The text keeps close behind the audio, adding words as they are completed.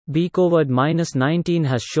COVID-19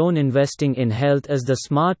 has shown investing in health as the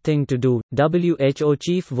smart thing to do. WHO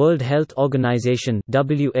Chief World Health Organization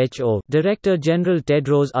 (WHO) Director General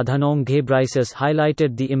Tedros Adhanom Ghebreyesus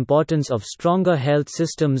highlighted the importance of stronger health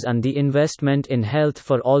systems and the investment in health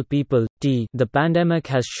for all people. The pandemic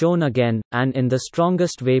has shown again, and in the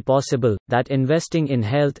strongest way possible, that investing in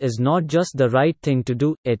health is not just the right thing to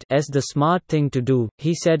do, it is the smart thing to do,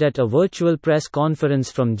 he said at a virtual press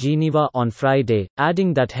conference from Geneva on Friday,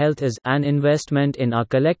 adding that health is an investment in our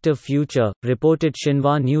collective future, reported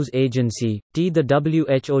Xinhua news agency.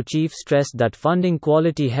 The WHO chief stressed that funding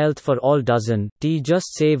quality health for all doesn't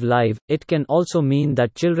just save lives, it can also mean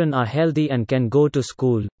that children are healthy and can go to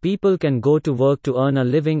school, people can go to work to earn a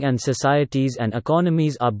living, and societies and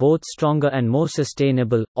economies are both stronger and more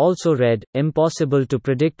sustainable. Also read, impossible to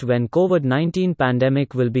predict when COVID-19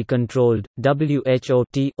 pandemic will be controlled. WHO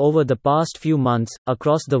Over the past few months,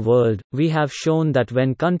 across the world, we have shown that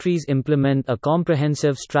when countries implement a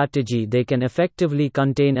comprehensive strategy they can effectively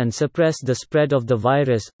contain and suppress the spread of the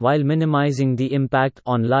virus, while minimizing the impact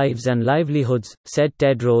on lives and livelihoods, said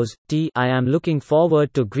Tedros. I am looking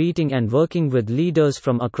forward to greeting and working with leaders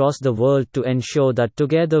from across the world to ensure that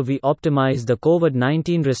together we optimize the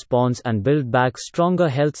COVID-19 response and build back stronger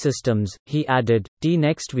health systems, he added.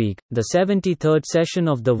 Next week, the 73rd session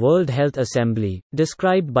of the World Health Assembly,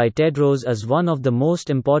 described by Tedros as one of the most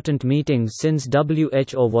important meetings since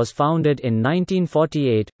WHO was founded in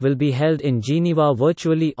 1948, will be held in Geneva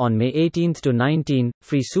virtually on May 18 to 19,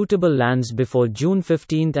 free suitable lands before June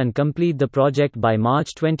 15 and complete the project by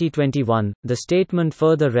March 2021, the statement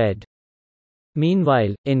further read.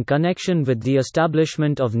 Meanwhile, in connection with the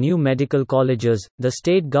establishment of new medical colleges, the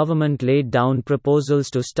state government laid down proposals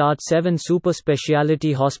to start 7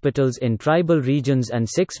 super-speciality hospitals in tribal regions and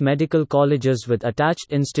 6 medical colleges with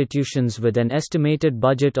attached institutions with an estimated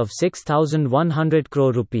budget of 6,100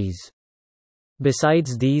 crore rupees.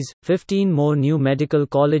 Besides these, 15 more new medical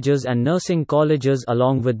colleges and nursing colleges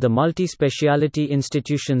along with the multi-speciality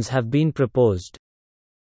institutions have been proposed.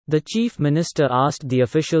 The Chief Minister asked the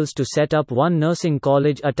officials to set up 1 nursing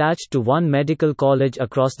college attached to 1 medical college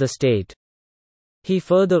across the state. He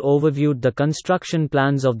further overviewed the construction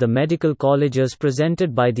plans of the medical colleges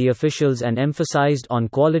presented by the officials and emphasized on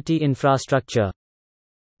quality infrastructure.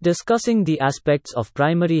 Discussing the aspects of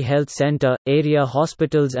primary health center, area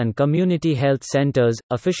hospitals and community health centers,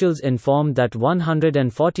 officials informed that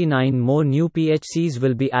 149 more new PHCs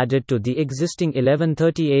will be added to the existing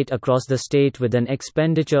 1138 across the state with an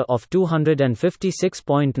expenditure of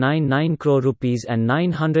 256.99 crore rupees, and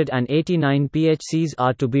 989 PHCs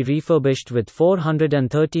are to be refurbished with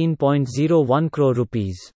 413.01 crore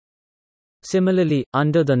rupees. Similarly,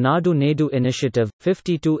 under the Nadu Nedu initiative,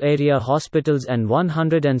 52 area hospitals and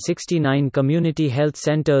 169 community health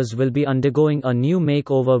centers will be undergoing a new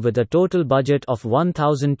makeover with a total budget of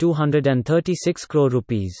 1,236 crore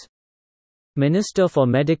rupees. Minister for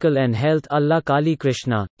Medical and Health Allah Kali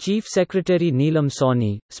Krishna, Chief Secretary Neelam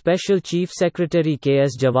Sawhney, Special Chief Secretary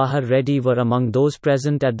K.S. Jawahar Reddy were among those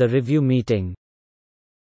present at the review meeting.